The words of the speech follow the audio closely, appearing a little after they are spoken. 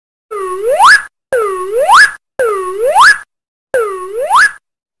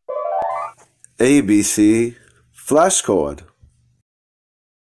ABC flashcard.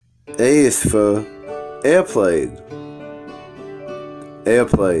 A is for airplane.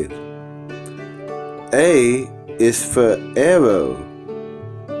 Airplane. A is for arrow.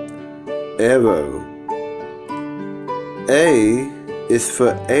 Arrow. A is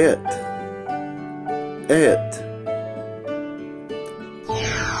for ant. Ant.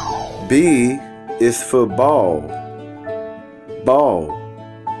 B is for ball. Ball.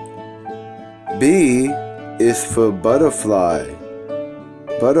 B is for butterfly.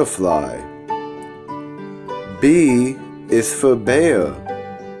 Butterfly. B is for bear.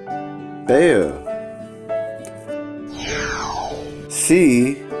 Bear.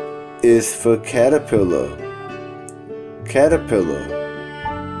 C is for caterpillar. Caterpillar.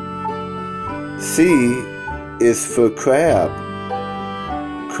 C is for crab.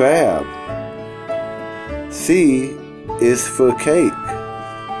 Crab. C is for cake.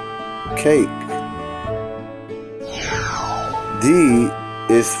 Cake. D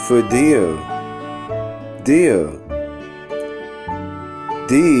is for deer. Deer.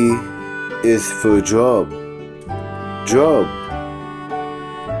 D is for drum. Drum.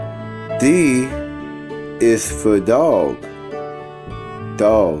 D is for dog.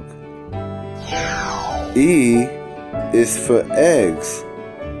 Dog. E is for eggs.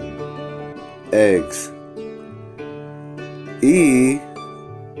 Eggs. E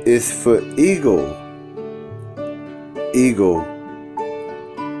is for eagle. Eagle.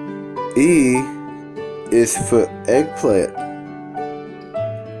 E is for eggplant.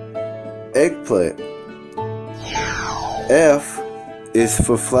 Eggplant. F is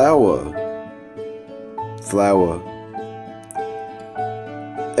for flower. Flower.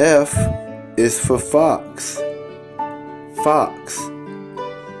 F is for fox. Fox.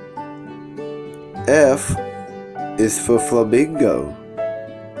 F is for flamingo.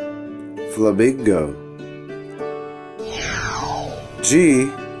 Flamingo.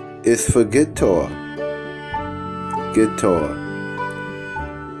 G is for guitar. Guitar.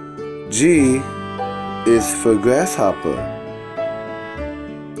 G is for grasshopper.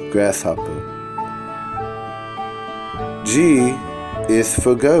 Grasshopper. G is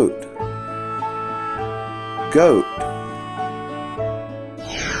for goat. Goat.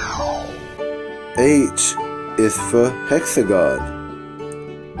 H is for hexagon.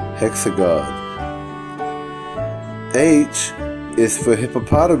 Hexagon. H is for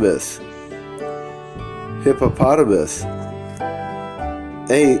hippopotamus. Hippopotamus.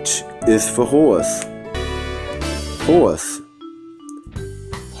 H is for horse. Horse.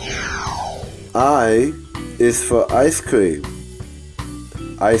 I is for ice cream.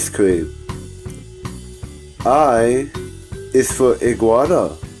 Ice cream. I is for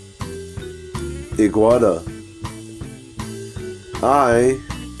iguana. Iguana. I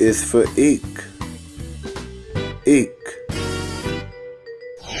is for ink. Ink.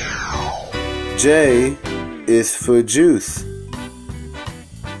 J is for juice.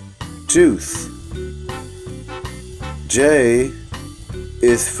 Juice. J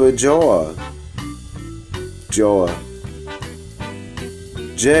is for jar. Jar.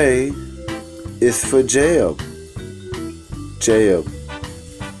 J is for jam. Jam.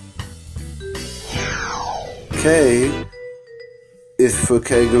 K is for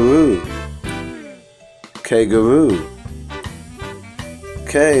kangaroo. Kangaroo.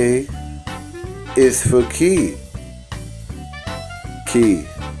 K is for key. Key.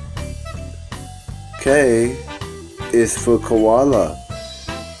 K is for koala.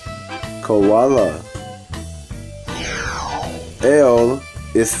 Koala. L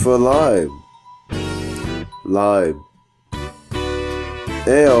is for lime. Lime.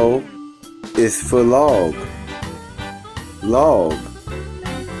 L is for log. Log.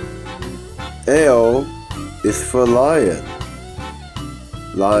 L is for lion.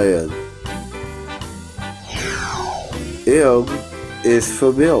 Lion. M is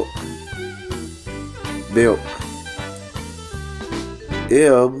for milk. Milk.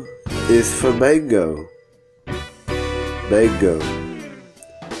 M is for mango. Mango.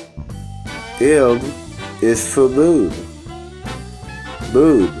 M is for moon.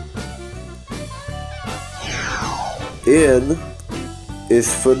 Moon. N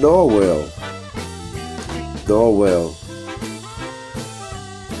is for narwhal. Narwhal.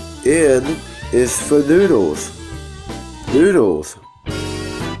 N is for noodles. Noodles.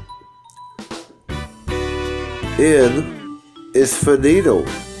 N is for needle.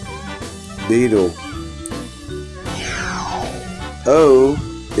 Needle. O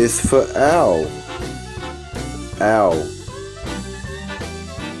is for owl. Owl.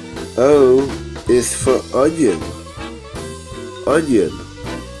 O is for onion. Onion.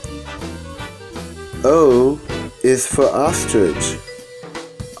 O is for ostrich.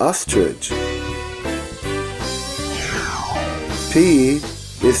 Ostrich. P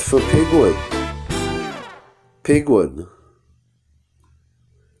is for penguin. Penguin.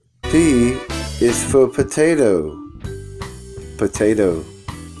 P is for potato. Potato.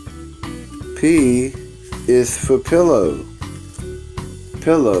 P is for pillow.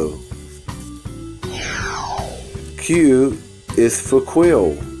 Pillow. Q is for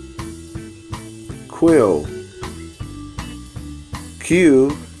quill. Quill.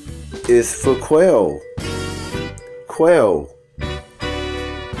 Q is for quail. Quail.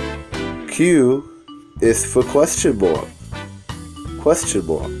 Q is for question mark. Question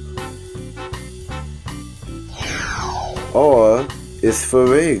mark. R is for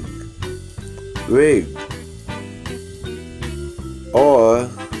ring. Ring. R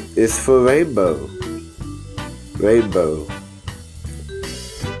is for rainbow. Rainbow.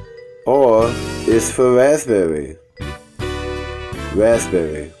 R is for raspberry.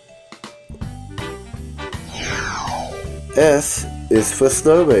 Raspberry. S is for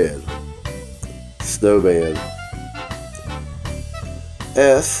snowman. Snowman.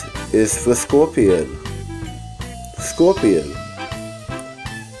 S is for scorpion. Scorpion.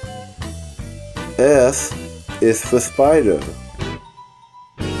 S is for spider.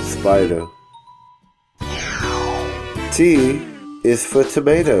 Spider. T is for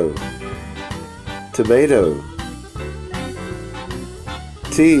tomato. Tomato.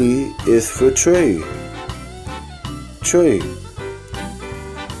 T is for tree. Tree.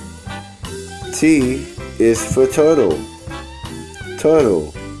 T is for turtle.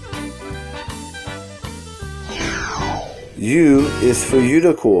 Turtle. U is for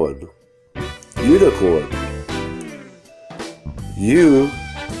unicorn. Unicorn. U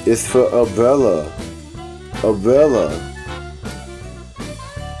is for umbrella. Umbrella.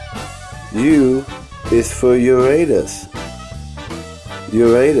 U is for Uranus.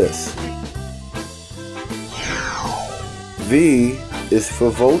 Uranus. V is for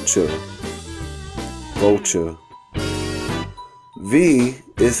vulture. Vulture. V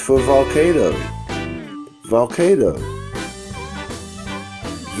is for volcano. Volcano.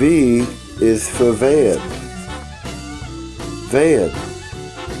 V is for van. Van.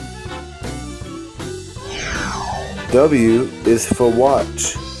 W is for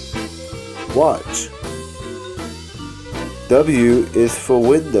watch. Watch. W is for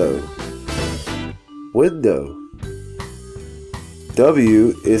window. Window.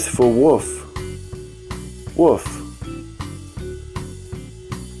 W is for wolf. Wolf.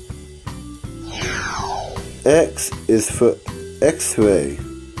 X is for X-ray.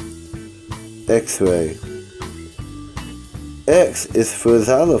 X-ray. X is for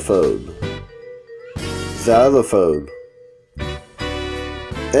xylophone. Xylophone.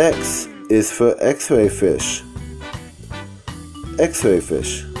 X is for X-ray fish. X-ray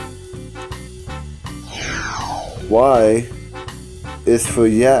fish. Y is for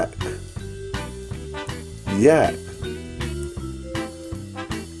yak. Yak.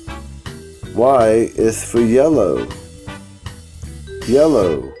 Y is for yellow.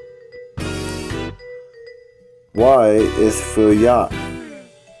 Yellow. Y is for yacht.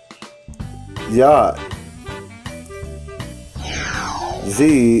 Yacht.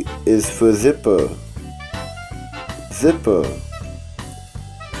 Z is for zipper. Zipper.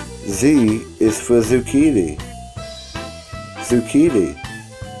 Z is for zucchini. Zucchini.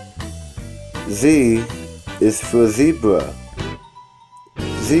 Z is for zebra.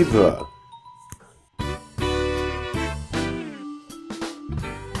 Zebra.